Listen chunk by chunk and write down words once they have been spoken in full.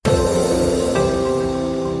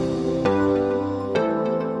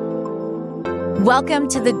Welcome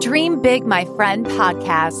to the Dream Big, My Friend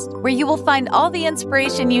podcast, where you will find all the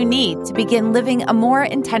inspiration you need to begin living a more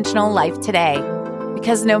intentional life today.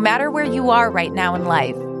 Because no matter where you are right now in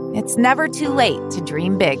life, it's never too late to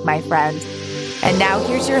dream big, my friend. And now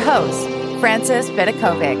here's your host, Frances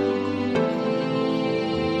Vidakovic.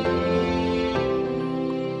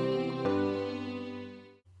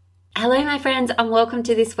 Hello, my friends, and welcome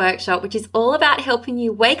to this workshop, which is all about helping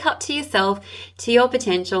you wake up to yourself, to your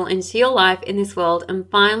potential, and to your life in this world, and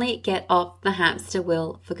finally get off the hamster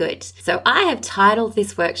wheel for good. So I have titled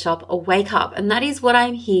this workshop a Wake Up, and that is what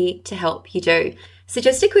I'm here to help you do. So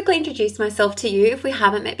just to quickly introduce myself to you, if we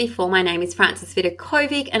haven't met before, my name is Frances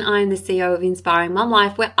Vidakovic and I am the CEO of Inspiring Mum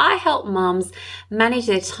Life, where I help mums manage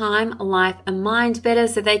their time, life and mind better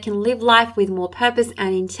so they can live life with more purpose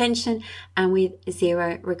and intention and with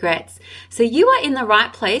zero regrets. So you are in the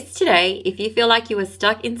right place today if you feel like you are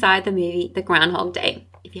stuck inside the movie The Groundhog Day.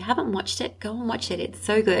 If you haven't watched it, go and watch it. It's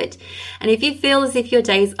so good. And if you feel as if your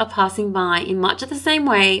days are passing by in much of the same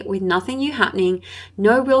way with nothing new happening,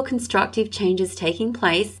 no real constructive changes taking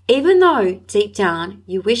place, even though deep down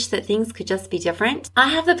you wish that things could just be different, I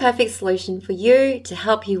have the perfect solution for you to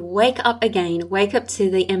help you wake up again, wake up to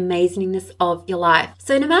the amazingness of your life.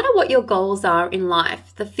 So no matter what your goals are in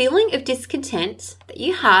life, the feeling of discontent that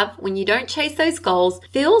you have when you don't chase those goals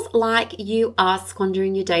feels like you are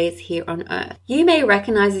squandering your days here on earth. You may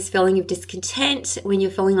recognize this feeling of discontent when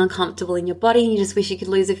you're feeling uncomfortable in your body and you just wish you could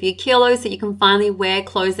lose a few kilos so you can finally wear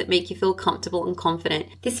clothes that make you feel comfortable and confident.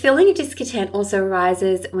 This feeling of discontent also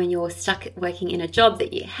arises when you're stuck working in a job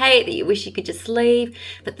that you hate, that you wish you could just leave,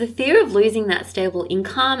 but the fear of losing that stable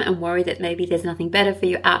income and worry that maybe there's nothing better for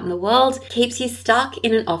you out in the world keeps you stuck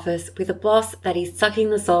in an office with a boss that is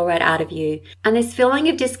sucking the soul right out of you. And this feeling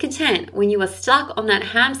of discontent when you are stuck on that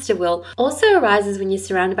hamster wheel also arises when you're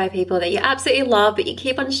surrounded by people that you absolutely love, but you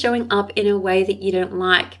keep on showing up in a way that you don't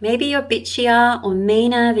like. Maybe you're bitchier or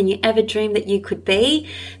meaner than you ever dreamed that you could be.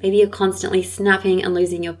 Maybe you're constantly snapping and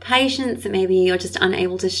losing your patience. Maybe you're just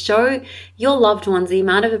unable to show your loved ones the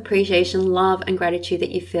amount of appreciation, love, and gratitude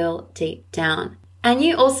that you feel deep down. And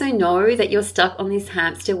you also know that you're stuck on this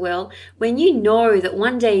hamster wheel when you know that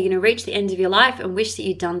one day you're going to reach the end of your life and wish that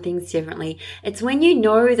you'd done things differently. It's when you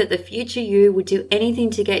know that the future you would do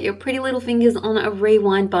anything to get your pretty little fingers on a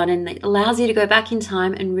rewind button that allows you to go back in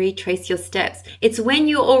time and retrace your steps. It's when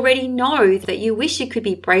you already know that you wish you could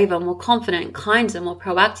be braver, more confident, kinder, more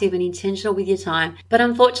proactive and intentional with your time. But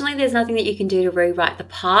unfortunately, there's nothing that you can do to rewrite the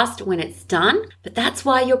past when it's done. But that's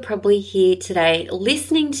why you're probably here today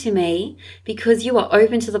listening to me, because you are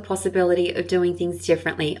open to the possibility of doing things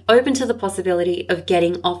differently, open to the possibility of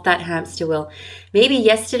getting off that hamster wheel. Maybe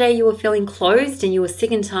yesterday you were feeling closed and you were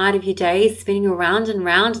sick and tired of your days spinning around and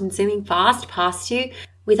round and zooming fast past you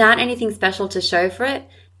without anything special to show for it.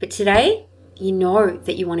 But today, you know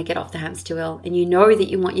that you want to get off the hamster wheel, and you know that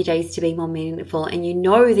you want your days to be more meaningful, and you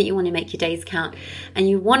know that you want to make your days count, and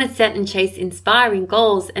you want to set and chase inspiring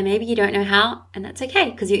goals, and maybe you don't know how, and that's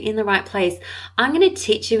okay because you're in the right place. I'm going to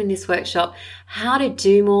teach you in this workshop how to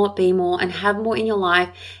do more, be more, and have more in your life,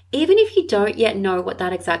 even if you don't yet know what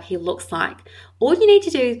that exactly looks like. All you need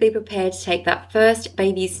to do is be prepared to take that first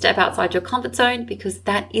baby step outside your comfort zone, because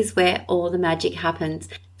that is where all the magic happens.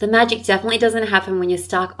 The magic definitely doesn't happen when you're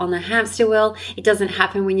stuck on the hamster wheel. It doesn't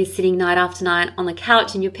happen when you're sitting night after night on the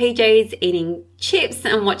couch in your PJs, eating chips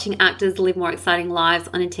and watching actors live more exciting lives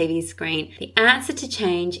on a TV screen. The answer to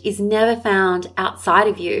change is never found outside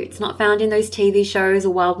of you. It's not found in those TV shows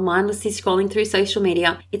or while mindlessly scrolling through social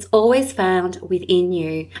media. It's always found within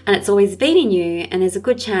you, and it's always been in you. And there's a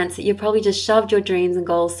good chance that you've probably just shoved your dreams and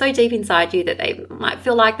goals so deep inside you that they might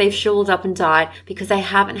feel like they've shriveled up and died because they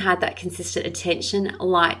haven't had that consistent attention,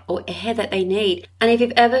 light, or air that they need. And if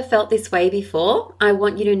you've ever felt this way before, I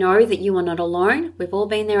want you to know that you are not alone. We've all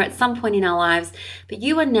been there at some point in our lives. But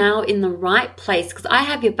you are now in the right place, because I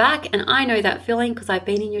have your back and I know that feeling because I've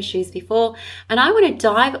been in your shoes before. And I want to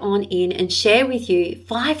dive on in and share with you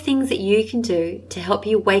 5 things that you can do to help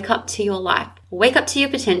you wake up to your life, wake up to your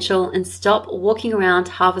potential, and stop walking around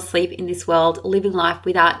half asleep in this world, living life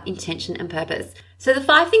without intention and purpose. So the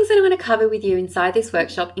 5 things that I'm going to cover with you inside this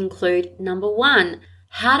workshop include: number 1,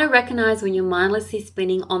 how to recognize when you're mindlessly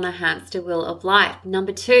spinning on the hamster wheel of life.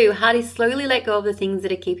 Number 2, how to slowly let go of the things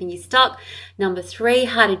that are keeping you stuck. Number 3,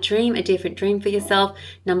 how to dream a different dream for yourself.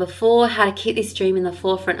 Number 4, how to keep this dream in the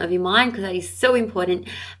forefront of your mind, because that is so important.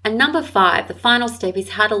 And number 5, the final step, is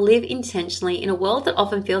how to live intentionally in a world that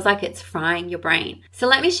often feels like it's frying your brain. So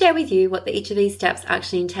let me share with you what each of these steps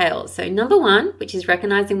actually entails. So number 1, which is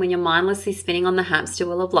recognizing when you're mindlessly spinning on the hamster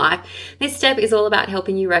wheel of life. This step is all about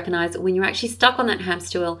helping you recognize when you're actually stuck on that hamster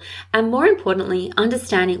hamster wheel, and more importantly,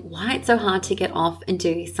 understanding why it's so hard to get off and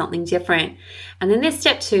do something different. And then there's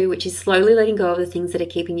step 2, which is slowly letting go of the things that are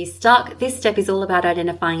keeping you stuck. This step is all about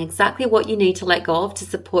identifying exactly what you need to let go of to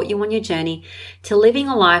support you on your journey to living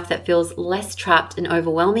a life that feels less trapped and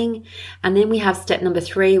overwhelming. And then we have step number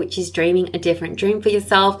 3, which is dreaming a different dream for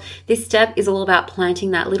yourself. This step is all about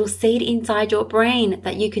planting that little seed inside your brain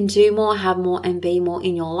that you can do more, have more, and be more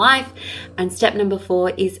in your life. And step number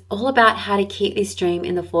 4 is all about how to keep this dream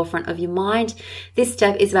in the forefront of your mind. This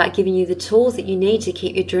step is about giving you the tools that you need to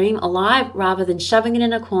keep your dream alive rather than shoving it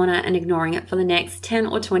in a corner and ignoring it for the next 10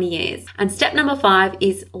 or 20 years. And step number 5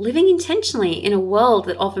 is living intentionally in a world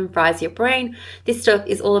that often fries your brain. This step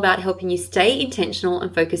is all about helping you stay intentional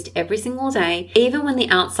and focused every single day, even when the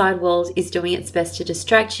outside world is doing its best to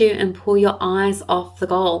distract you and pull your eyes off the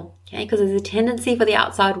goal. Okay, because there's a tendency for the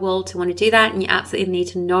outside world to want to do that, and you absolutely need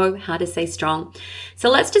to know how to stay strong. So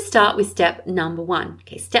let's just start with step number 1.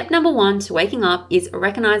 Okay, step number 1 to waking up is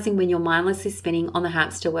recognizing when you're mindlessly spinning on the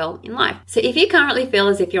hamster wheel in life. So if you currently feel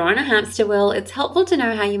as if you're on a hamster wheel, it's helpful to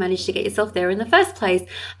know how you managed to get yourself there in the first place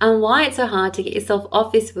and why it's so hard to get yourself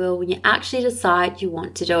off this wheel when you actually decide you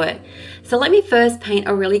want to do it. So let me first paint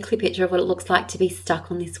a really clear picture of what it looks like to be stuck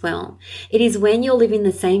on this wheel. It is when you're living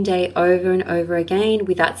the same day over and over again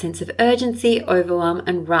with that sense of urgency, overwhelm,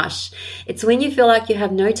 and rush. It's when you feel like you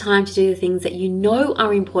have no time to do the things that you know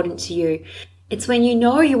are important to you. It's when you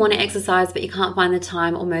know you want to exercise, but you can't find the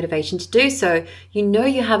time or motivation to do so. You know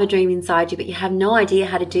you have a dream inside you, but you have no idea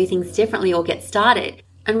how to do things differently or get started.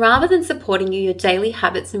 And rather than supporting you, your daily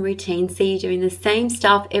habits and routines see you doing the same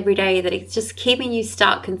stuff every day that it's just keeping you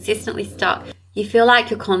stuck, consistently stuck. You feel like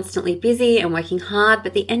you're constantly busy and working hard,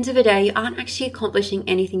 but at the end of the day, you aren't actually accomplishing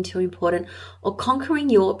anything too important or conquering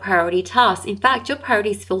your priority tasks. In fact, your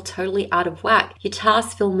priorities feel totally out of whack. Your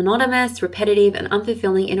tasks feel monotonous, repetitive, and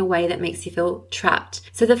unfulfilling in a way that makes you feel trapped.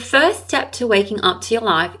 So the first step to waking up to your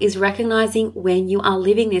life is recognizing when you are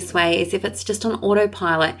living this way as if it's just on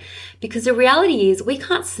autopilot. Because the reality is we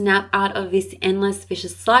can't snap out of this endless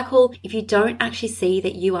vicious cycle if you don't actually see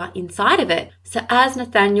that you are inside of it. So as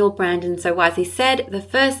Nathaniel Branden so wisely said, the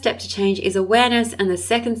first step to change is awareness and the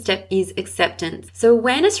second step is acceptance. So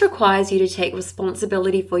awareness requires you to take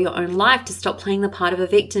responsibility for your own life, to stop playing the part of a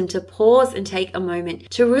victim, to pause and take a moment,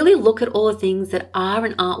 to really look at all the things that are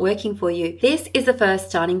and aren't working for you. This is the first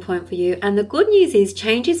starting point for you, and the good news is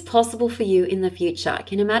change is possible for you in the future.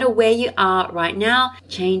 Okay, no matter where you are right now,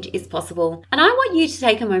 change is possible. And I want you to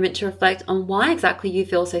take a moment to reflect on why exactly you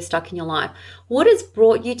feel so stuck in your life. What has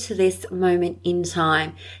brought you to this moment in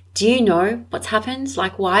time? Do you know what's happened?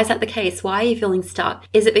 Like, why is that the case? Why are you feeling stuck?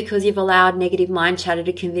 Is it because you've allowed negative mind chatter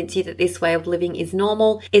to convince you that this way of living is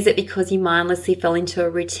normal? Is it because you mindlessly fell into a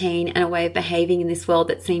routine and a way of behaving in this world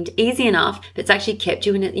that seemed easy enough, but it's actually kept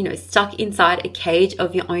you in stuck inside a cage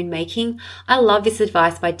of your own making? I love this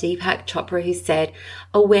advice by Deepak Chopra, who said,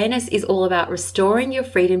 awareness is all about restoring your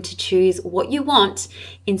freedom to choose what you want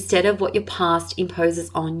instead of what your past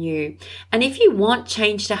imposes on you. And if you want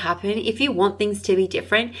change to happen, if you want things to be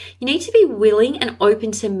different, you need to be willing and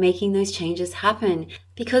open to making those changes happen.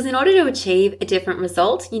 Because in order to achieve a different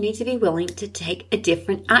result, you need to be willing to take a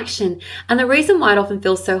different action. And the reason why it often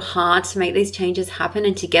feels so hard to make these changes happen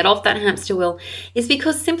and to get off that hamster wheel is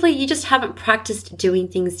because simply you just haven't practiced doing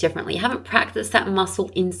things differently. You haven't practiced that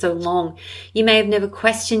muscle in so long. You may have never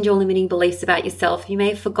questioned your limiting beliefs about yourself. You may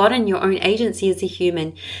have forgotten your own agency as a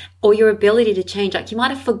human or your ability to change. Like, you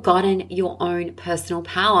might have forgotten your own personal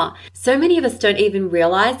power. So many of us don't even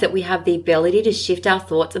realize that we have the ability to shift our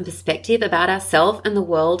thoughts and perspective about ourselves and the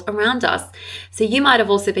world around us. So you might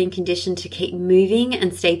have also been conditioned to keep moving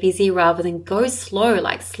and stay busy rather than go slow,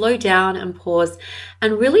 like slow down and pause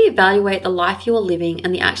and really evaluate the life you are living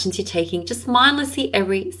and the actions you're taking just mindlessly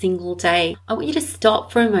every single day. I want you to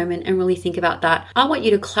stop for a moment and really think about that. I want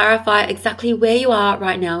you to clarify exactly where you are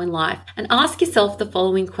right now in life and ask yourself the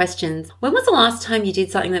following questions. When was the last time you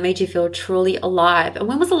did something that made you feel truly alive? And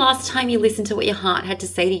when was the last time you listened to what your heart had to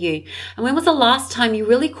say to you? And when was the last time you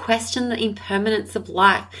really questioned the impermanence of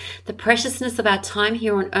life, the preciousness of our time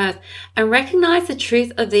here on earth, and recognize the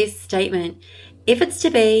truth of this statement? If it's to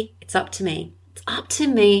be, it's up to me. It's up to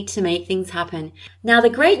me to make things happen. Now, the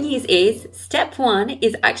great news is step 1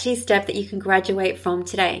 is actually a step that you can graduate from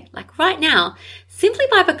today. Like right now, simply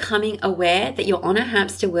by becoming aware that you're on a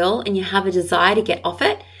hamster wheel and you have a desire to get off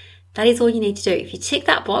it. That is all you need to do. If you tick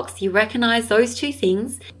that box, you recognize those two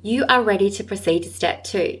things, you are ready to proceed to step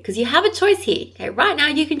 2, because you have a choice here. Okay, right now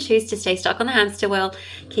you can choose to stay stuck on the hamster wheel,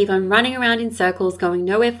 keep on running around in circles, going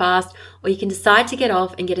nowhere fast, or you can decide to get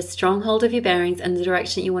off and get a strong hold of your bearings and the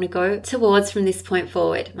direction you want to go towards from this point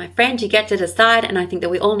forward. My friend, you get to decide, and I think that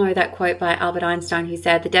we all know that quote by Albert Einstein, who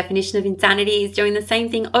said the definition of insanity is doing the same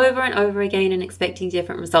thing over and over again and expecting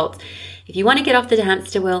different results. If you want to get off the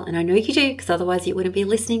hamster wheel, and I know you do because otherwise you wouldn't be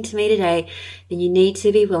listening to me today, then you need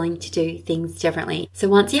to be willing to do things differently. So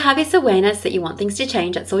once you have this awareness that you want things to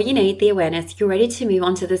change, that's all you need, the awareness, you're ready to move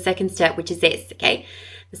on to the second step, which is this, okay?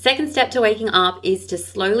 The second step to waking up is to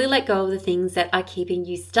slowly let go of the things that are keeping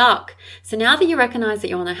you stuck. So now that you recognize that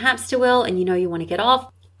you're on the hamster wheel and you know you want to get off,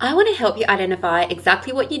 I want to help you identify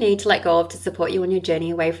exactly what you need to let go of to support you on your journey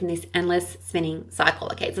away from this endless spinning cycle.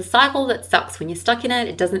 Okay, it's a cycle that sucks. When you're stuck in it,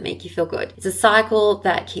 it doesn't make you feel good. It's a cycle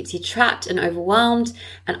that keeps you trapped and overwhelmed.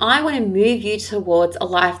 And I want to move you towards a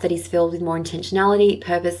life that is filled with more intentionality,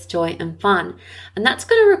 purpose, joy, and fun. And that's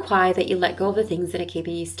going to require that you let go of the things that are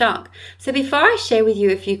keeping you stuck. So before I share with you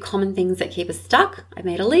a few common things that keep us stuck, I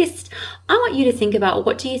made a list. I want you to think about,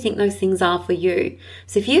 what do you think those things are for you?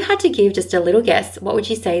 So if you had to give just a little guess, what would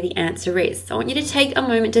you say the answer is? So I want you to take a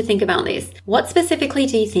moment to think about this. What specifically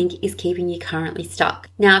do you think is keeping you currently stuck?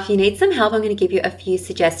 Now, if you need some help, I'm going to give you a few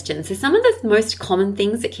suggestions. So some of the most common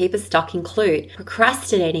things that keep us stuck include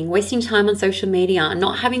procrastinating, wasting time on social media,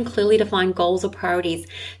 not having clearly defined goals or priorities,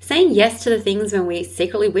 saying yes to the things when we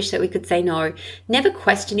secretly wish that we could say no, never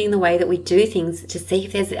questioning the way that we do things to see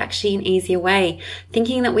if there's actually an easier way,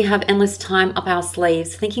 thinking that we have endless time up our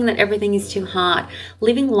sleeves, thinking that everything is too hard,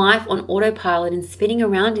 living life on autopilot and spinning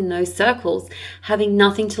around in those circles, having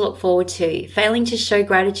nothing to look forward to, failing to show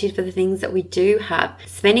gratitude for the things that we do have,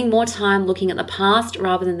 spending more time looking at the past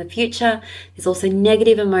rather than the future. There's also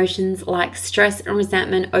negative emotions like stress and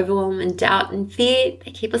resentment, overwhelm and doubt and fear.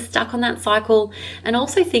 They keep us stuck on that cycle. And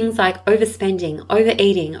also things like overspending,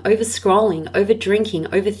 overeating, over-scrolling, over-drinking,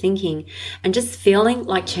 overthinking, and just feeling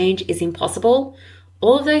like change is impossible.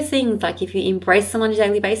 All of those things, like if you embrace them on a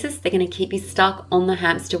daily basis, they're going to keep you stuck on the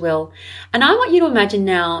hamster wheel. And I want you to imagine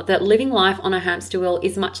now that living life on a hamster wheel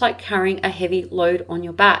is much like carrying a heavy load on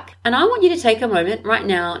your back. And I want you to take a moment right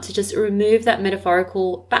now to just remove that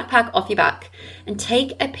metaphorical backpack off your back and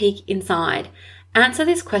take a peek inside. Answer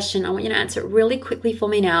this question. I want you to answer it really quickly for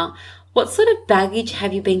me now. What sort of baggage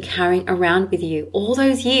have you been carrying around with you all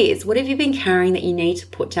those years? What have you been carrying that you need to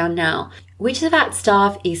put down now? Which of that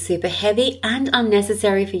stuff is super heavy and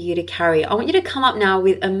unnecessary for you to carry? I want you to come up now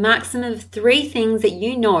with a maximum of 3 things that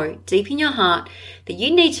you know deep in your heart that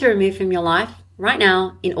you need to remove from your life right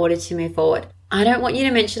now in order to move forward. I don't want you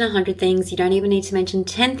to mention 100 things. You don't even need to mention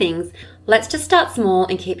 10 things. Let's just start small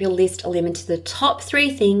and keep your list limited to the top 3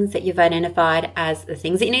 things that you've identified as the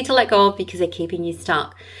things that you need to let go of because they're keeping you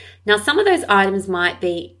stuck. Now, some of those items might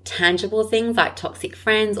be tangible things like toxic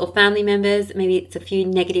friends or family members. Maybe it's a few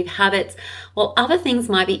negative habits, while other things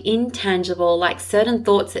might be intangible, like certain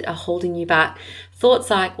thoughts that are holding you back.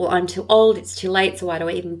 Thoughts like, well, I'm too old, it's too late, so why do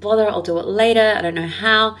I even bother? I'll do it later, I don't know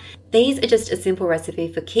how. These are just a simple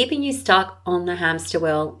recipe for keeping you stuck on the hamster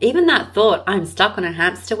wheel. Even that thought, I'm stuck on a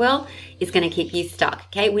hamster wheel, is going to keep you stuck,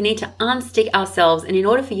 okay? We need to unstick ourselves, and in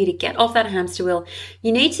order for you to get off that hamster wheel,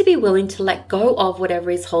 you need to be willing to let go of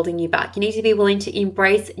whatever is holding you back. You need to be willing to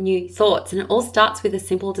embrace new thoughts, and it all starts with a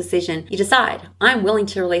simple decision. You decide, I'm willing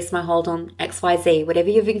to release my hold on XYZ, whatever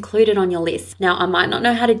you've included on your list. Now, I might not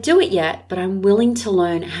know how to do it yet, but I'm willing to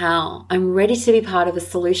learn how. I'm ready to be part of a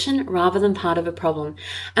solution rather than part of a problem.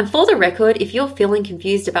 And for the record, if you're feeling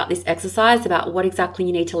confused about this exercise, about what exactly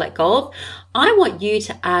you need to let go of, I want you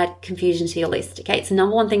to add confusion to your list, okay? It's the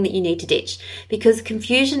number one thing that you need to ditch, because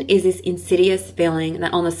confusion is this insidious feeling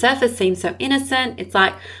that on the surface seems so innocent. It's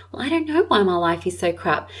like, well, I don't know why my life is so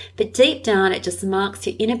crap. But deep down, it just marks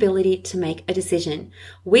your inability to make a decision.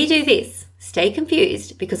 We do this. Stay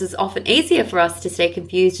confused, because it's often easier for us to stay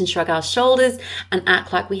confused and shrug our shoulders and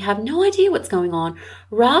act like we have no idea what's going on,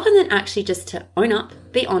 rather than actually just to own up,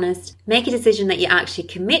 be honest, make a decision that you actually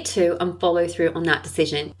commit to and follow through on that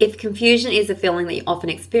decision. If confusion is a feeling that you often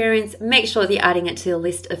experience, make sure that you're adding it to the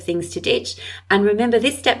list of things to ditch. And remember,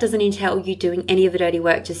 this step doesn't entail you doing any of the dirty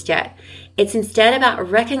work just yet. It's instead about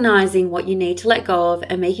recognizing what you need to let go of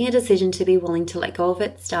and making a decision to be willing to let go of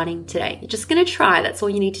it starting today. You're just going to try. That's all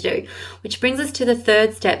you need to do. Which brings us to the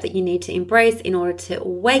third step that you need to embrace in order to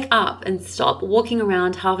wake up and stop walking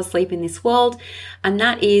around half asleep in this world. And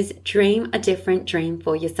that is dream a different dream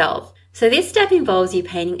for yourself. So this step involves you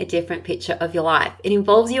painting a different picture of your life. It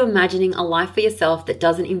involves you imagining a life for yourself that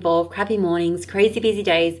doesn't involve crappy mornings, crazy busy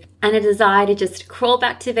days, and a desire to just crawl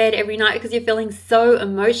back to bed every night because you're feeling so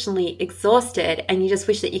emotionally exhausted and you just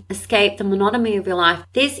wish that you escape the monotony of your life.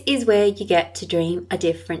 This is where you get to dream a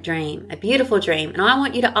different dream, a beautiful dream. And I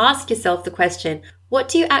want you to ask yourself the question, what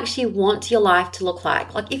do you actually want your life to look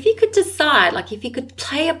like? Like if you could decide, like if you could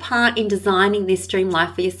play a part in designing this dream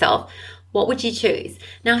life for yourself, what would you choose?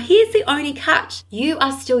 Now, here's the only catch. You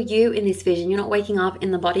are still you in this vision. You're not waking up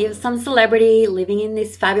in the body of some celebrity living in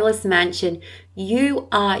this fabulous mansion. You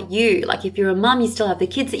are you. Like if you're a mum, you still have the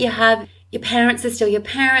kids that you have. Your parents are still your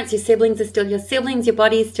parents, your siblings are still your siblings, your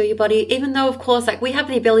body is still your body, even though, of course, like we have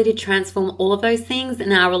the ability to transform all of those things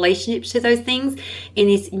and our relationships to those things in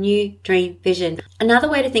this new dream vision. Another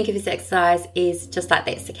way to think of this exercise is just like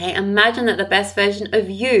this, okay? Imagine that the best version of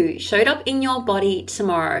you showed up in your body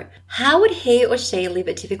tomorrow. How would he or she live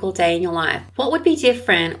a typical day in your life? What would be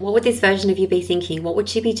different? What would this version of you be thinking? What would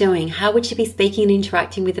she be doing? How would she be speaking and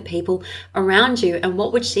interacting with the people around you? And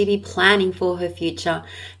what would she be planning for her future?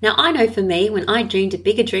 Now, I know for me, when I dreamed a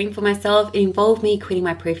bigger dream for myself, it involved me quitting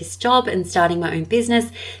my previous job and starting my own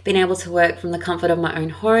business, being able to work from the comfort of my own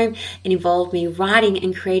home. It involved me writing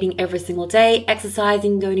and creating every single day,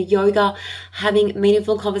 exercising, going to yoga, having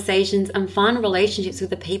meaningful conversations and fun relationships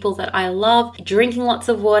with the people that I love, drinking lots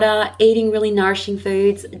of water, eating really nourishing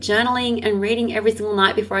foods, journaling and reading every single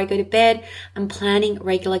night before I go to bed, and planning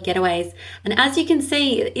regular getaways. And as you can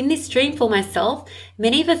see, in this dream for myself,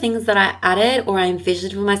 many of the things that I added or I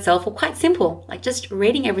envisioned for myself were quite simple, like just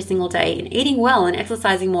reading every single day and eating well and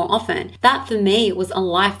exercising more often. That for me was a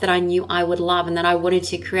life that I knew I would love and that I wanted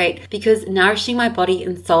to create, because nourishing my body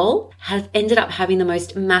and soul has ended up having the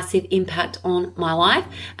most massive impact on my life.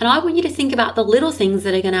 And I want you to think about the little things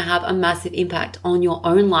that are going to have a massive impact on your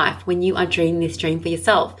own life when you are dreaming this dream for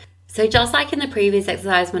yourself. So just like in the previous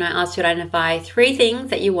exercise when I asked you to identify 3 things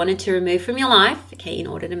that you wanted to remove from your life, okay, in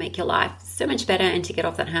order to make your life so much better and to get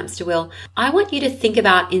off that hamster wheel, I want you to think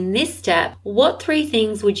about in this step, what 3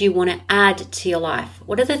 things would you want to add to your life?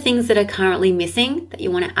 What are the things that are currently missing that you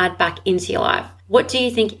want to add back into your life? What do you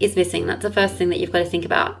think is missing? That's the first thing that you've got to think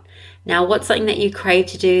about. Now, what's something that you crave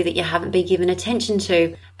to do that you haven't been given attention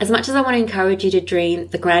to? As much as I want to encourage you to dream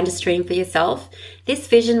the grandest dream for yourself, this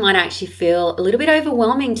vision might actually feel a little bit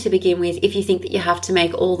overwhelming to begin with if you think that you have to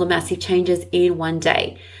make all the massive changes in one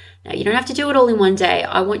day. Now, you don't have to do it all in one day.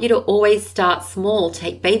 I want you to always start small,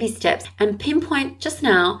 take baby steps, and pinpoint just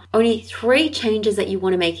now only 3 changes that you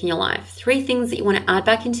want to make in your life, 3 things that you want to add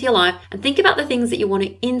back into your life, and think about the things that you want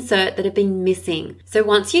to insert that have been missing. So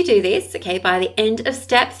once you do this, okay, by the end of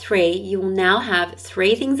step 3, you will now have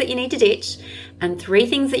 3 things that you need to ditch and 3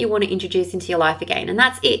 things that you want to introduce into your life again. And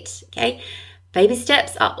that's it, okay? Baby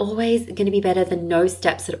steps are always going to be better than no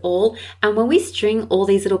steps at all. And when we string all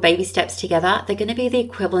these little baby steps together, they're going to be the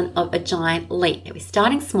equivalent of a giant leap. We're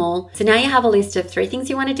starting small. So now you have a list of 3 things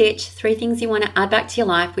you want to ditch, 3 things you want to add back to your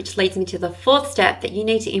life, which leads me to the 4th step that you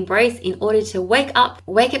need to embrace in order to wake up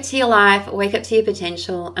to your life, wake up to your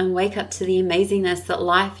potential, and wake up to the amazingness that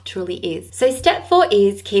life truly is. So step 4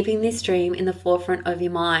 is keeping this dream in the forefront of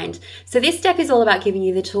your mind. So this step is all about giving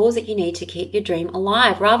you the tools that you need to keep your dream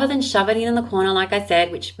alive, rather than shoving it in the corner, like I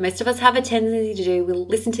said, which most of us have a tendency to do. We'll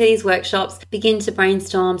listen to these workshops, begin to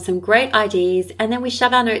brainstorm some great ideas, and then we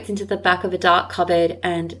shove our notes into the back of a dark cupboard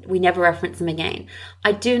and we never reference them again.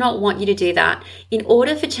 I do not want you to do that. In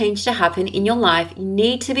order for change to happen in your life, you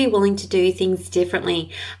need to be willing to do things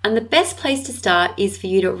differently. And the best place to start is for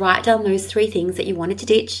you to write down those 3 things that you wanted to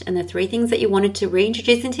ditch and the 3 things that you wanted to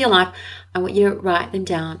reintroduce into your life. I want you to write them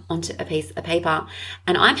down onto a piece of paper.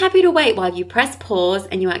 And I'm happy to wait while you press pause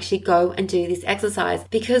and you actually go and do this exercise,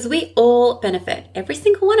 because we all benefit, every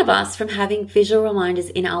single one of us, from having visual reminders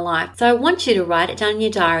in our life. So I want you to write it down in your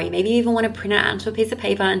diary. Maybe you even want to print it out onto a piece of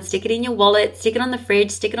paper and stick it in your wallet, stick it on the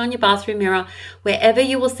fridge, stick it on your bathroom mirror, wherever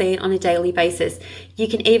you will see it on a daily basis. You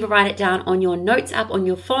can either write it down on your notes app on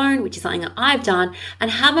your phone, which is something that I've done,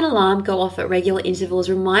 and have an alarm go off at regular intervals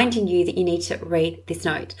reminding you that you need to read this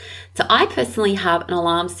note. So I personally have an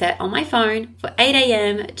alarm set on my phone for 8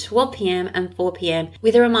 a.m., 12 p.m. and 4 p.m.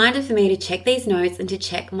 with a reminder for me to check these notes and to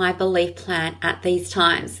check my belief plan at these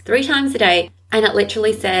times, 3 times a day. And it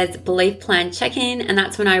literally says belief plan check-in, and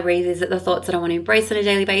that's when I revisit the thoughts that I want to embrace on a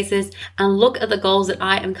daily basis and look at the goals that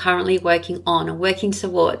I am currently working on and working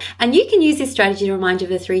toward. And you can use this strategy to remind you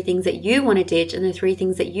of the 3 things that you want to ditch and the 3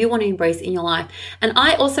 things that you want to embrace in your life. And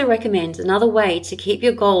I also recommend another way to keep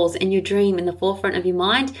your goals and your dream in the forefront of your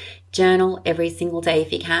mind journal every single day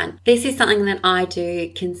if you can. This is something that I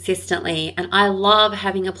do consistently, and I love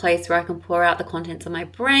having a place where I can pour out the contents of my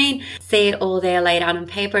brain, see it all there laid out on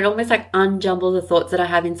paper. It almost like unjumble the thoughts that I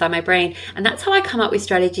have inside my brain. And that's how I come up with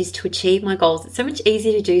strategies to achieve my goals. It's so much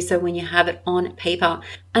easier to do so when you have it on paper.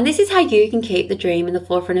 And this is how you can keep the dream in the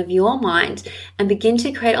forefront of your mind and begin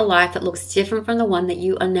to create a life that looks different from the one that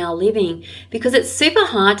you are now living. Because it's super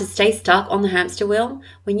hard to stay stuck on the hamster wheel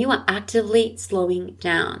when you are actively slowing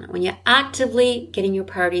down, when you're actively getting your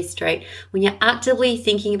priorities straight, when you're actively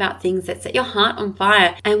thinking about things that set your heart on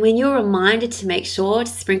fire, and when you're reminded to make sure to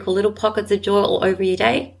sprinkle little pockets of joy all over your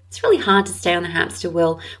day. It's really hard to stay on the hamster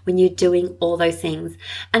wheel when you're doing all those things.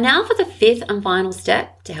 And now for the fifth and final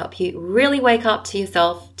step to help you really wake up to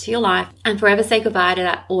yourself, to your life, and forever say goodbye to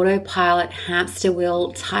that autopilot hamster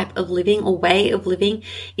wheel type of living or way of living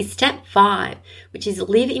is step 5, which is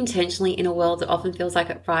live intentionally in a world that often feels like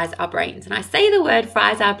it fries our brains. And I say the word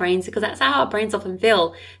fries our brains because that's how our brains often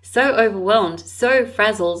feel. So overwhelmed, so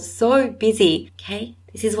frazzled, so busy. Okay,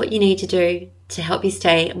 this is what you need to do to help you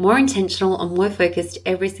stay more intentional and more focused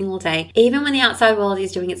every single day, even when the outside world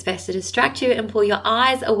is doing its best to distract you and pull your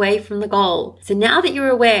eyes away from the goal. So now that you're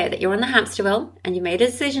aware that you're on the hamster wheel and you made a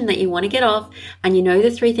decision that you want to get off, and you know the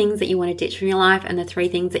 3 things that you want to ditch from your life and the 3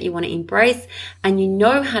 things that you want to embrace, and you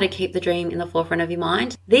know how to keep the dream in the forefront of your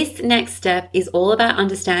mind, this next step is all about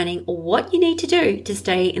understanding what you need to do to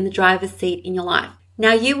stay in the driver's seat in your life.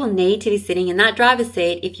 Now, you will need to be sitting in that driver's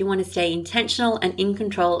seat if you want to stay intentional and in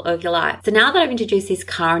control of your life. So now that I've introduced this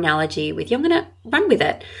car analogy with you, I'm going to run with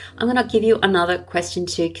it. I'm going to give you another question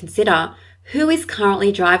to consider. Who is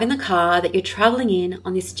currently driving the car that you're traveling in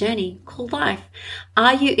on this journey called life?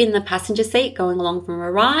 Are you in the passenger seat going along for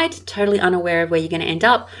a ride, totally unaware of where you're going to end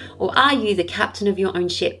up? Or are you the captain of your own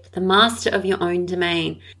ship, the master of your own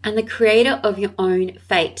domain, and the creator of your own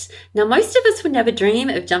fate? Now, most of us would never dream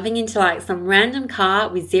of jumping into like some random car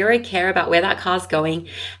with zero care about where that car's going.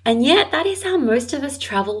 And yet that is how most of us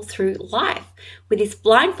travel through life, with this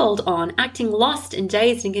blindfold on, acting lost and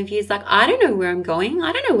dazed and confused, like, I don't know where I'm going.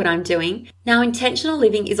 I don't know what I'm doing. Now, intentional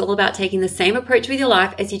living is all about taking the same approach with your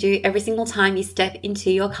life as you do every single time you step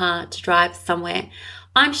into your car to drive somewhere.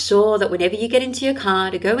 I'm sure that whenever you get into your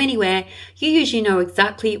car to go anywhere, you usually know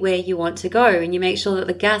exactly where you want to go, and you make sure that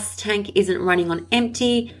the gas tank isn't running on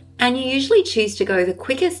empty, and you usually choose to go the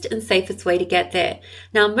quickest and safest way to get there.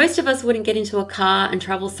 Now, most of us wouldn't get into a car and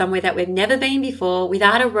travel somewhere that we've never been before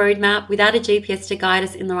without a roadmap, without a GPS to guide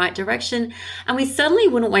us in the right direction, and we certainly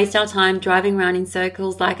wouldn't waste our time driving around in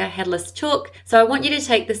circles like a headless chook. So I want you to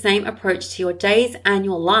take the same approach to your days and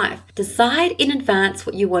your life. Decide in advance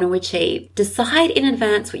what you want to achieve. Decide in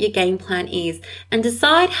advance what your game plan is, and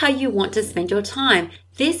decide how you want to spend your time.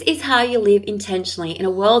 This is how you live intentionally in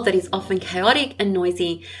a world that is often chaotic and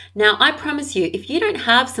noisy. Now, I promise you, if you don't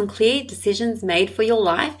have some clear decisions made for your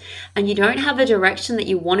life and you don't have a direction that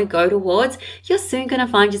you want to go towards, you're soon going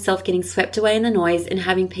to find yourself getting swept away in the noise and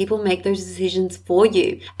having people make those decisions for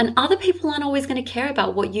you. And other people aren't always going to care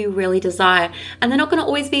about what you really desire. And they're not going to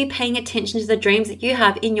always be paying attention to the dreams that you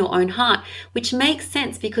have in your own heart, which makes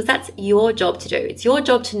sense because that's your job to do. It's your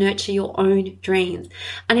job to nurture your own dreams.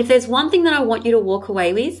 And if there's one thing that I want you to walk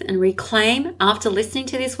away with and reclaim after listening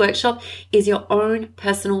to this workshop is your own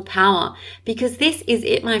personal power, because this is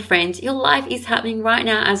it, my friend. Your life is happening right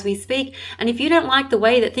now as we speak, and if you don't like the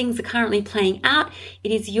way that things are currently playing out,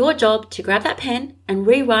 it is your job to grab that pen and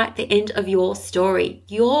rewrite the end of your story.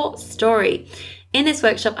 Your story. In this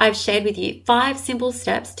workshop, I've shared with you 5 simple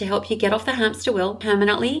steps to help you get off the hamster wheel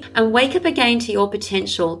permanently and wake up again to your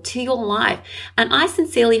potential, to your life. And I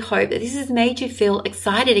sincerely hope that this has made you feel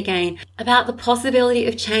excited again about the possibility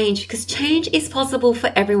of change, because change is possible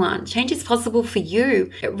for everyone. Change is possible for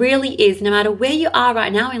you. It really is. No matter where you are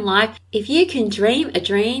right now in life, if you can dream a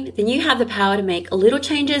dream, then you have the power to make little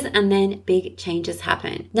changes and then big changes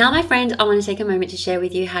happen. Now, my friend, I want to take a moment to share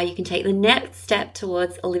with you how you can take the next step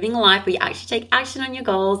towards living a life where you actually take action on your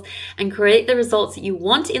goals and create the results that you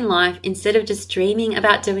want in life instead of just dreaming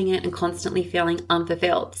about doing it and constantly feeling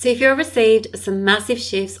unfulfilled. So if you've received some massive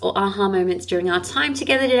shifts or aha moments during our time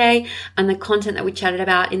together today and the content that we chatted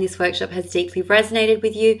about in this workshop has deeply resonated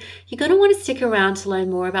with you, you're going to want to stick around to learn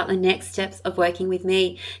more about the next steps of working with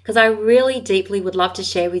me, because I really deeply would love to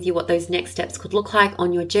share with you what those next steps could look like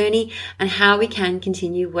on your journey and how we can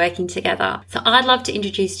continue working together. So I'd love to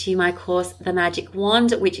introduce to you my course, The Magic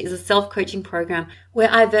Wand, which is a self-coaching program where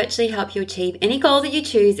I virtually help you achieve any goal that you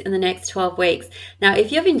choose in the next 12 weeks. Now, if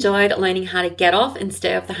you've enjoyed learning how to get off and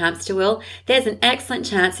stay off the hamster wheel, there's an excellent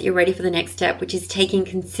chance that you're ready for the next step, which is taking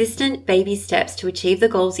consistent baby steps to achieve the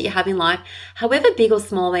goals that you have in life, however big or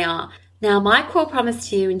small they are. Now, my core promise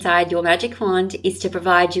to you inside Your Magic Wand is to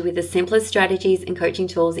provide you with the simplest strategies and coaching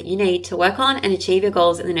tools that you need to work on and achieve your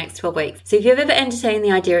goals in the next 12 weeks. So if you've ever entertained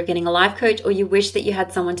the idea of getting a life coach, or you wish that you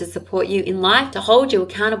had someone to support you in life to hold you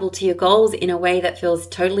accountable to your goals in a way that feels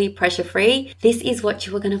totally pressure-free, this is what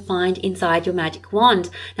you are going to find inside Your Magic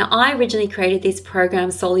Wand. Now, I originally created this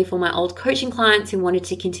program solely for my old coaching clients who wanted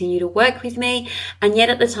to continue to work with me, and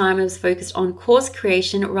yet at the time I was focused on course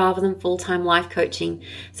creation rather than full-time life coaching.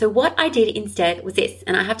 So what I did instead was this,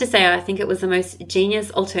 and I have to say I think it was the most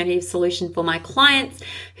genius alternative solution for my clients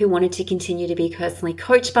who wanted to continue to be personally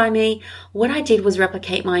coached by me. What I did was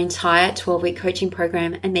replicate my entire 12-week coaching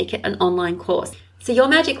program and make it an online course. So Your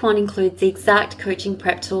Magic Wand includes the exact coaching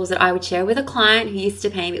prep tools that I would share with a client who used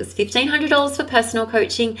to pay me. It was $1,500 for personal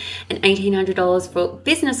coaching and $1,800 for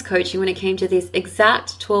business coaching when it came to this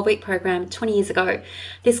exact 12-week program 20 years ago.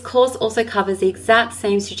 This course also covers the exact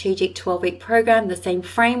same strategic 12-week program, the same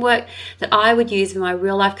framework that I would use with my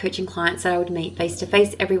real-life coaching clients that I would meet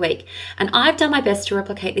face-to-face every week. And I've done my best to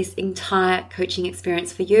replicate this entire coaching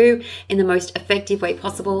experience for you in the most effective way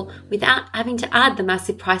possible without having to add the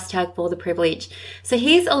massive price tag for the privilege. So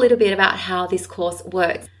here's a little bit about how this course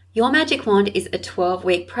works. Your Magic Wand is a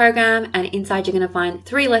 12-week program, and inside you're going to find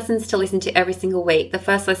 3 lessons to listen to every single week. The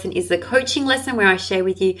first lesson is the coaching lesson, where I share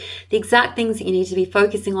with you the exact things that you need to be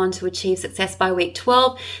focusing on to achieve success by week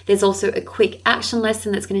 12. There's also a quick action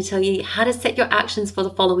lesson that's going to tell you how to set your actions for the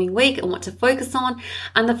following week and what to focus on.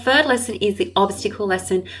 And the third lesson is the obstacle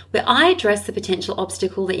lesson, where I address the potential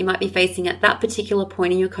obstacle that you might be facing at that particular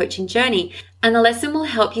point in your coaching journey. And the lesson will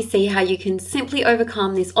help you see how you can simply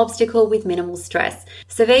overcome this obstacle with minimal stress.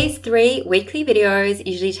 So these 3 weekly videos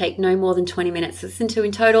usually take no more than 20 minutes to listen to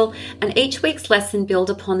in total, and each week's lesson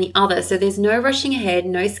builds upon the other. So there's no rushing ahead,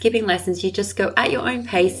 no skipping lessons. You just go at your own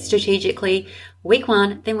pace strategically. Week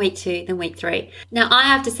 1, then week 2, then week 3. Now, I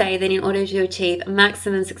have to say that in order to achieve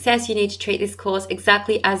maximum success, you need to treat this course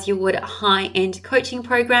exactly as you would a high-end coaching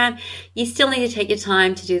program. You still need to take your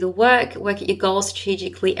time to do the work at your goals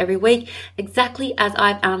strategically every week, exactly as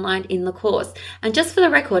I've outlined in the course. And just for the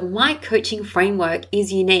record, my coaching framework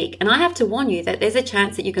is unique, and I have to warn you that there's a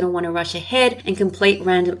chance that you're going to want to rush ahead and complete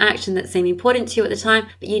random action that seem important to you at the time,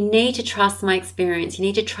 but you need to trust my experience. You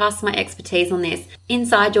need to trust my expertise on this.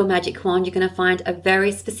 Inside Your Magic Wand, you're going to find a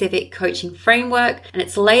very specific coaching framework, and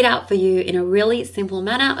it's laid out for you in a really simple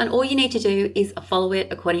manner, and all you need to do is follow it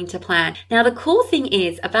according to plan. Now, the cool thing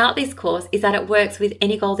is about this course is that it works with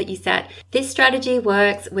any goal that you set. This strategy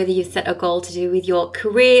works whether you set a goal to do with your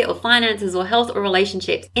career or finances or health or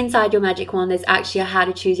relationships. Inside Your Magic Wand, there's actually a how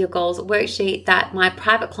to choose your goals worksheet that my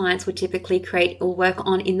private clients would typically create or work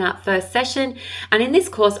on in that first session. And in this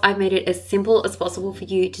course, I've made it as simple as possible for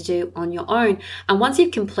you to do on your own. And once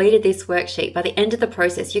you've completed this worksheet, by the end of the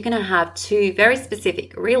process, you're going to have 2 very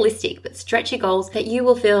specific, realistic, but stretchy goals that you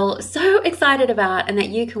will feel so excited about and that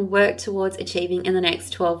you can work towards achieving in the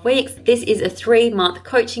next 12 weeks. This is a 3-month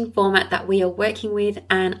coaching format that we are working with,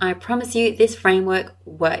 and I promise you this framework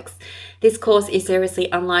works. This course is seriously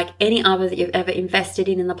unlike any other that you've ever invested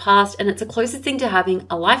in the past, and it's the closest thing to having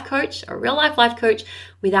a life coach, a real life life coach,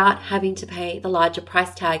 without having to pay the larger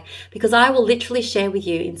price tag, because I will literally share with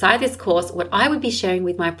you inside this course what I would be sharing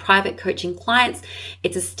with my private coaching clients.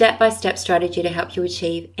 It's a step-by-step strategy to help you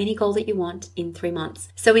achieve any goal that you want in 3 months.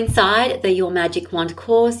 So inside the Your Magic Wand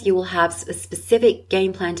course, you will have a specific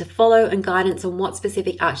game plan to follow and guidance on what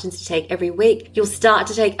specific actions to take every week. You'll start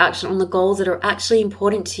to take action on the goals that are actually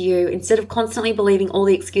important to you instead of constantly believing all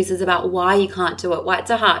the excuses about why you can't do it, why it's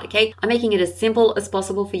so hard, okay? I'm making it as simple as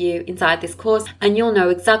possible for you inside this course, and you'll know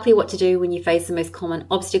exactly what to do when you face the most common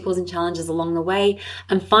obstacles and challenges along the way.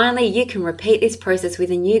 And finally, you can repeat this process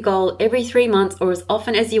with a new goal every 3 months or as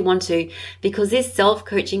often as you want to, because this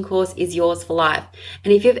self-coaching course is yours for life.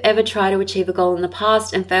 And if you've ever tried to achieve a goal in the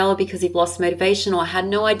past and failed because you've lost motivation or had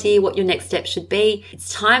no idea what your next step should be,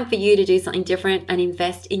 it's time for you to do something different and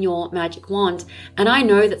invest in your magic wand. And I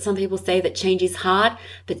know that some people say that change is hard,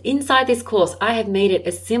 but inside this course, I have made it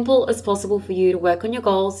as simple as possible for you to work on your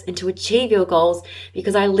goals and to achieve your goals,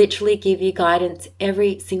 because I literally give you guidance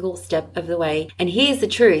every single step of the way. And here's the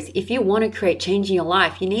truth. If you want to create change in your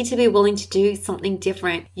life, you need to be willing to do something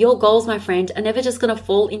different. Your goals, my friend, are never just going to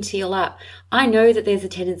fall into your lap. I know that there's a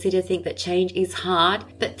tendency to think that change is hard,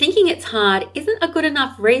 but thinking it's hard isn't a good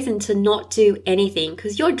enough reason to not do anything,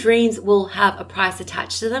 because your dreams will have a price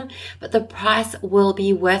attached to them, but the price will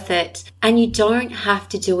be worth it. And you don't have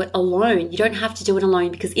to do it alone. You don't have to do it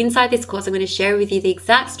alone, because inside this course, I'm going to share with you the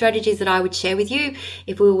exact strategies that I would share with you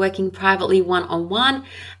if we were working privately one-on-one,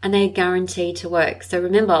 and they're guaranteed to work. So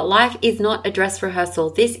remember, life is not a dress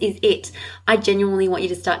rehearsal. This is it. want. I genuinely want you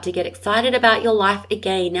to start to get excited about your life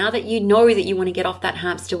again. Now that you know that you want to get off that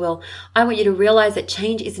hamster wheel, I want you to realize that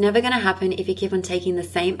change is never going to happen if you keep on taking the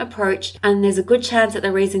same approach. And there's a good chance that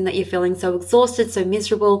the reason that you're feeling so exhausted, so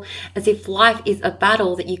miserable, as if life is a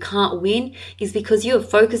battle that you can't win, is because you have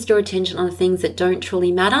focused your attention on the things that don't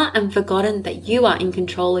truly matter and forgotten that you are in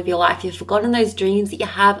control of your life. You've forgotten those dreams that you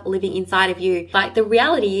have living inside of you. Like, the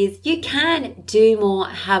reality is you can do more,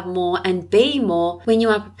 have more, and be more when you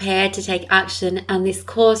are prepared to take action. And this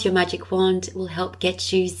course, Your Magic Wand, will help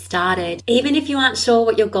get you started. Even if you aren't sure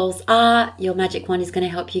what your goals are, Your Magic Wand is going to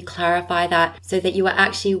help you clarify that so that you are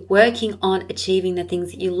actually working on achieving the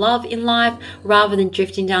things that you love in life, rather than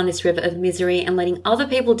drifting down this river of misery and letting other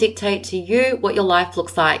people dictate to you what your life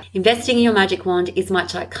looks like. Investing in your magic wand is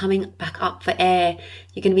much like coming back up for air.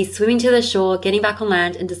 You're going to be swimming to the shore, getting back on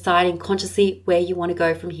land, and deciding consciously where you want to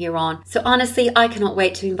go from here on. So honestly, I cannot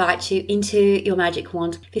wait to invite you into your magic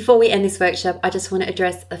wand. Before we end this workshop, I just want to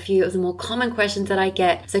address a few of the more common questions that I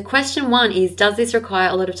get. So question 1 is, does this require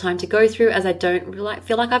a lot of time to go through, as I don't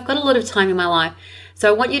feel like I've got a lot of time in my life? So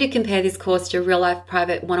I want you to compare this course to a real life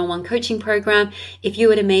private one-on-one coaching program. If you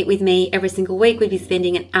were to meet with me every single week, we'd be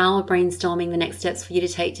spending an hour brainstorming the next steps for you to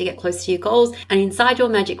take to get close to your goals. And inside your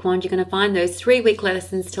magic wand, you're going to find those 3-week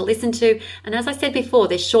lessons to listen to. And as I said before,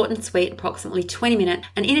 they're short and sweet, approximately 20 minutes.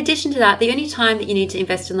 And in addition to that, the only time that you need to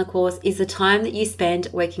invest in the course is the time that you spend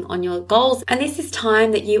working on your goals. And this is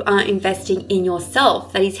time that you are investing in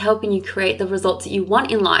yourself, that is helping you create the results that you want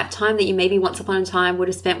in life. Time that you maybe once upon a time would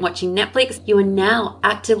have spent watching Netflix, you are now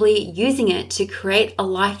actively using it to create a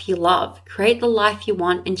life you love, create the life you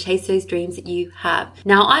want, and chase those dreams that you have.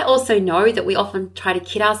 Now, I also know that we often try to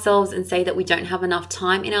kid ourselves and say that we don't have enough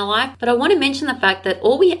time in our life, but I want to mention the fact that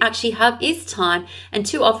all we actually have is time, and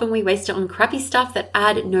too often we waste it on crappy stuff that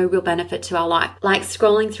add no real benefit to our life, like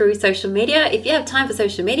scrolling through social media. If you have time for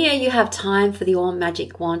social media, you have time for the Your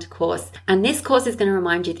Magic Wand course. And this course is going to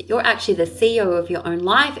remind you that you're actually the CEO of your own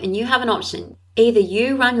life, and you have an option. Either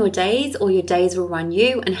you run your days or your days will run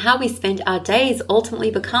you, and how we spend our days ultimately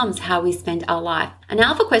becomes how we spend our life. And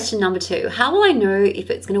now for question number 2, how will I know if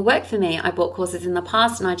it's going to work for me? I bought courses in the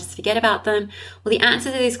past and I just forget about them. Well, the answer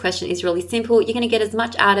to this question is really simple. You're going to get as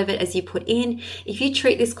much out of it as you put in. If you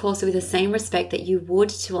treat this course with the same respect that you would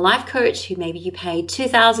to a life coach who maybe you paid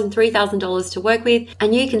 $2,000, $3,000 to work with,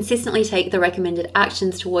 and you consistently take the recommended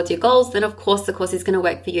actions towards your goals, then of course the course is going to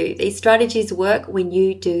work for you. These strategies work when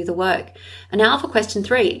you do the work. And now for question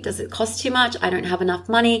 3, does it cost too much? I don't have enough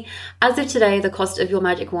money. As of today, the cost of your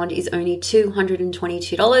magic wand is only $222.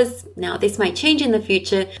 Now, this may change in the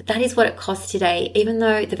future, but that is what it costs today, even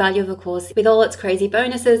though the value of the course with all its crazy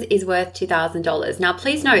bonuses is worth $2,000. Now,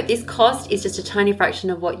 please note, this cost is just a tiny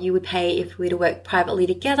fraction of what you would pay if we were to work privately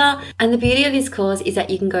together. And the beauty of this course is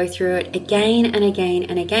that you can go through it again and again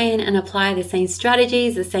and again and apply the same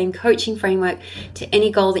strategies, the same coaching framework to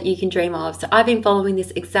any goal that you can dream of. So I've been following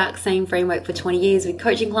this exact same framework for 20 years with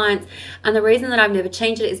coaching clients, and the reason that I've never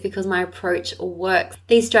changed it is because my approach works.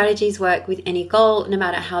 These strategies work with any goal, no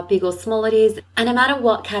matter how big or small it is, and no matter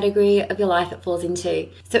what category of your life it falls into.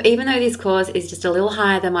 So even though this course is just a little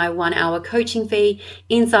higher than my 1-hour coaching fee,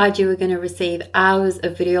 inside you are going to receive hours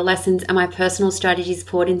of video lessons and my personal strategies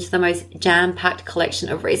poured into the most jam-packed collection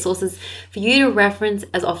of resources for you to reference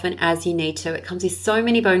as often as you need to. It comes with so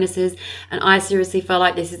many bonuses, and I seriously feel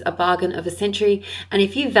like this is a bargain of a century. And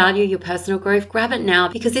if you value your personal growth, grab it now,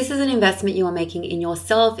 because this is an investment you are making in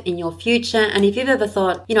yourself, in your future. And if you've ever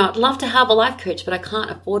thought, I'd love to have a life coach, but I can't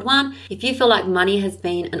afford one. If you feel like money has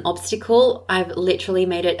been an obstacle, I've literally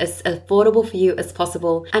made it as affordable for you as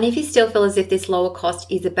possible. And if you still feel as if this lower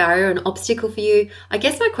cost is a barrier, an obstacle for you, I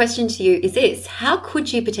guess my question to you is this: how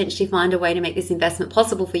could you potentially find a way to make this investment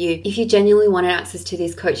possible for you if you genuinely wanted access to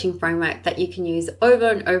this coaching framework that you can use over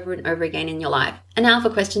and over and over again in your life? And now for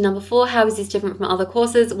question number 4, how is this different from other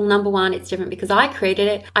courses? Well, number 1, it's different because I created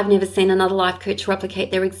it. I've never seen another life coach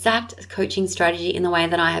replicate their exact coaching strategy in the way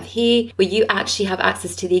that I have here, where you actually have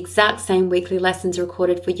access to the exact same weekly lessons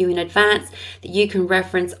recorded for you in advance that you can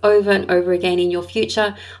reference over and over again in your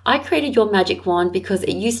future. I created Your Magic Wand because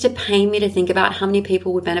it used to pain me to think about how many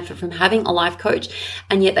people would benefit from having a life coach,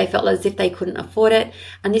 and yet they felt as if they couldn't afford it.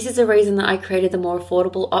 And this is the reason that I created the more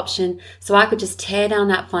affordable option, so I could just tear down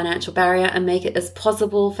that financial barrier and make it as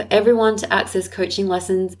possible for everyone to access coaching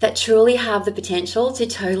lessons that truly have the potential to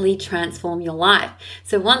totally transform your life.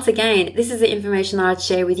 So once again, this is the information that I'd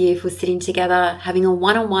share with you if we're sitting together having a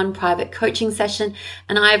one-on-one private coaching session,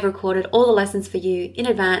 and I've recorded all the lessons for you in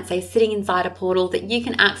advance. They're sitting inside a portal that you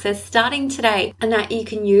can access starting today, and that you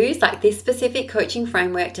can use like this specific coaching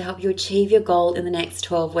framework to help you achieve your goal in the next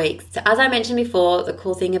 12 weeks. So as I mentioned before, the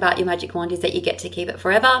cool thing about Your Magic Wand is that you get to keep it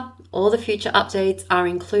forever. All the future updates are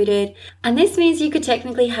included. And this means you could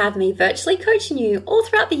technically have me virtually coaching you all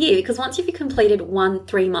throughout the year, because once you've completed one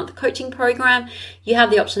 3-month coaching program, you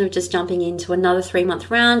have the option of just jumping into another 3-month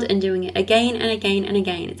round and doing it again and again and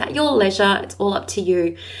again. It's at your leisure. It's all up to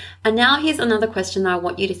you. And now here's another question that I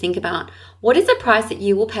want you to think about. What is the price that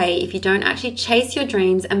you will pay if you don't actually chase your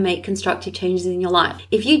dreams and make constructive changes in your life?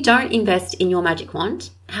 If you don't invest in your magic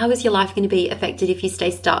wand, how is your life going to be affected if you stay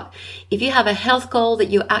stuck? If you have a health goal that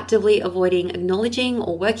you're actively avoiding acknowledging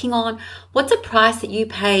or working on, what's a price that you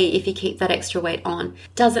pay if you keep that extra weight on?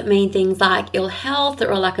 Does it mean things like ill health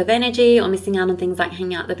or lack of energy, or missing out on things like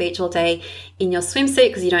hanging out at the beach all day in your swimsuit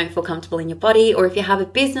because you don't feel comfortable in your body? Or if you have a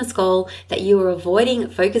business goal that you are avoiding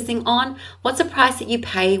focusing on, what's a price that you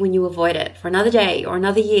pay when you avoid it for another day or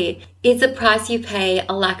another year? Is the price you pay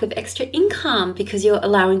a lack of extra income because you're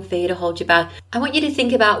allowing fear to hold you back? I want you to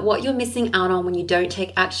think about what you're missing out on when you don't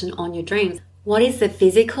take action on your dreams. What is the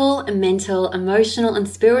physical, mental, emotional, and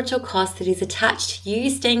spiritual cost that is attached to you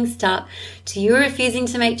staying stuck, to you refusing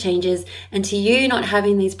to make changes, and to you not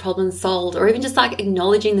having these problems solved, or even just like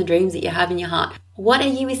acknowledging the dreams that you have in your heart? What are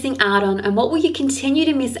you missing out on, and what will you continue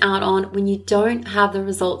to miss out on when you don't have the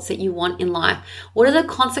results that you want in life? What are the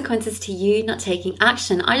consequences to you not taking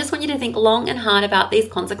action? I just want you to think long and hard about these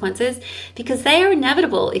consequences, because they are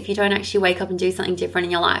inevitable if you don't actually wake up and do something different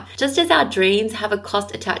in your life. Just as our dreams have a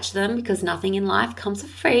cost attached to them, because nothing in life comes for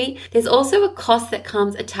free, there's also a cost that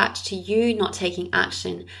comes attached to you not taking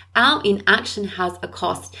action. Our inaction has a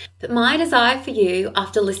cost. But my desire for you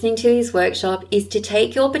after listening to this workshop is to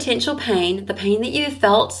take your potential pain, the pain that you've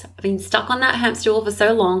felt, being stuck on that hamster wheel for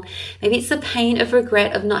so long, maybe it's the pain of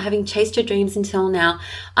regret of not having chased your dreams until now.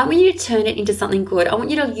 I want you to turn it into something good. I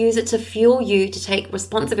want you to use it to fuel you to take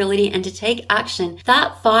responsibility and to take action.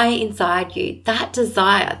 That fire inside you, that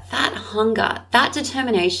desire, that hunger, that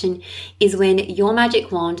determination is when your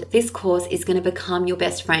magic wand, this course, is going to become your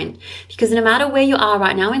best friend. Because no matter where you are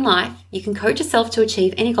right now in life, you can coach yourself to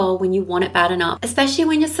achieve any goal when you want it bad enough, especially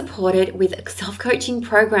when you're supported with a self-coaching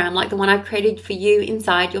program like the one I've created for you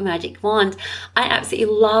inside your magic wand. I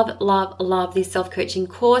absolutely love this self-coaching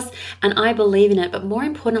course, and I believe in it, but more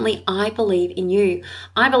importantly, I believe in you.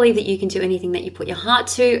 I believe that you can do anything that you put your heart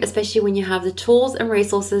to, especially when you have the tools and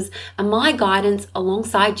resources and my guidance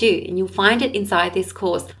alongside you, and you'll find it inside this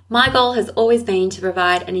course. My goal has always been to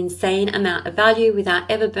provide an insane amount of value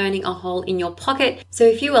without ever burning a hole in your pocket. So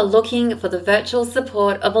if you are looking for the virtual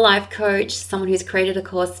support of a life coach, someone who's created a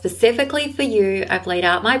course specifically for you, I've laid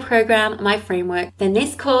out my program, my framework, then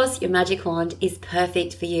this course, Your Magic Wand, is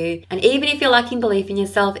perfect for you. And even if you're lacking belief in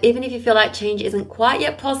yourself, even if you feel like change isn't quite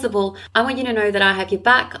yet possible, I want you to know that I have your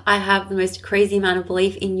back. I have the most crazy amount of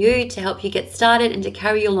belief in you to help you get started and to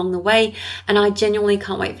carry you along the way. And I genuinely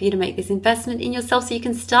can't wait for you to make this investment in yourself so you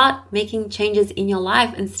can start making changes in your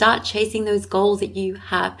life and start chasing those goals that you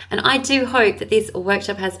have. And I do hope that this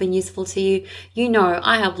workshop has been useful to you. You know,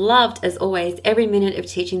 I have loved, as always, every minute of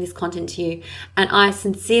teaching this content to you. And I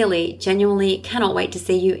sincerely, genuinely cannot wait to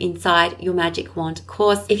see you inside your Magic Wand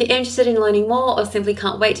course. If you're interested in learning more or simply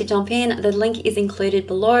can't wait to jump in, the link is included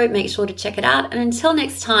below. Make sure to check it out. And until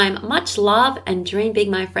next time, much love and dream big,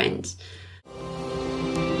 my friend.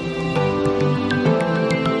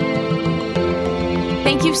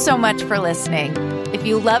 Thank you so much for listening. If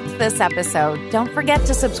you loved this episode, don't forget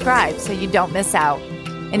to subscribe so you don't miss out.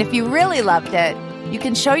 And if you really loved it, you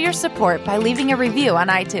can show your support by leaving a review on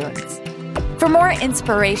iTunes. For more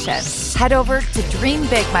inspiration, head over to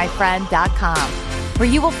dreambigmyfriend.com, where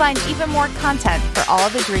you will find even more content for all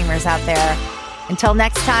the dreamers out there. Until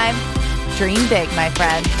next time, dream big, my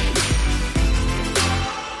friend.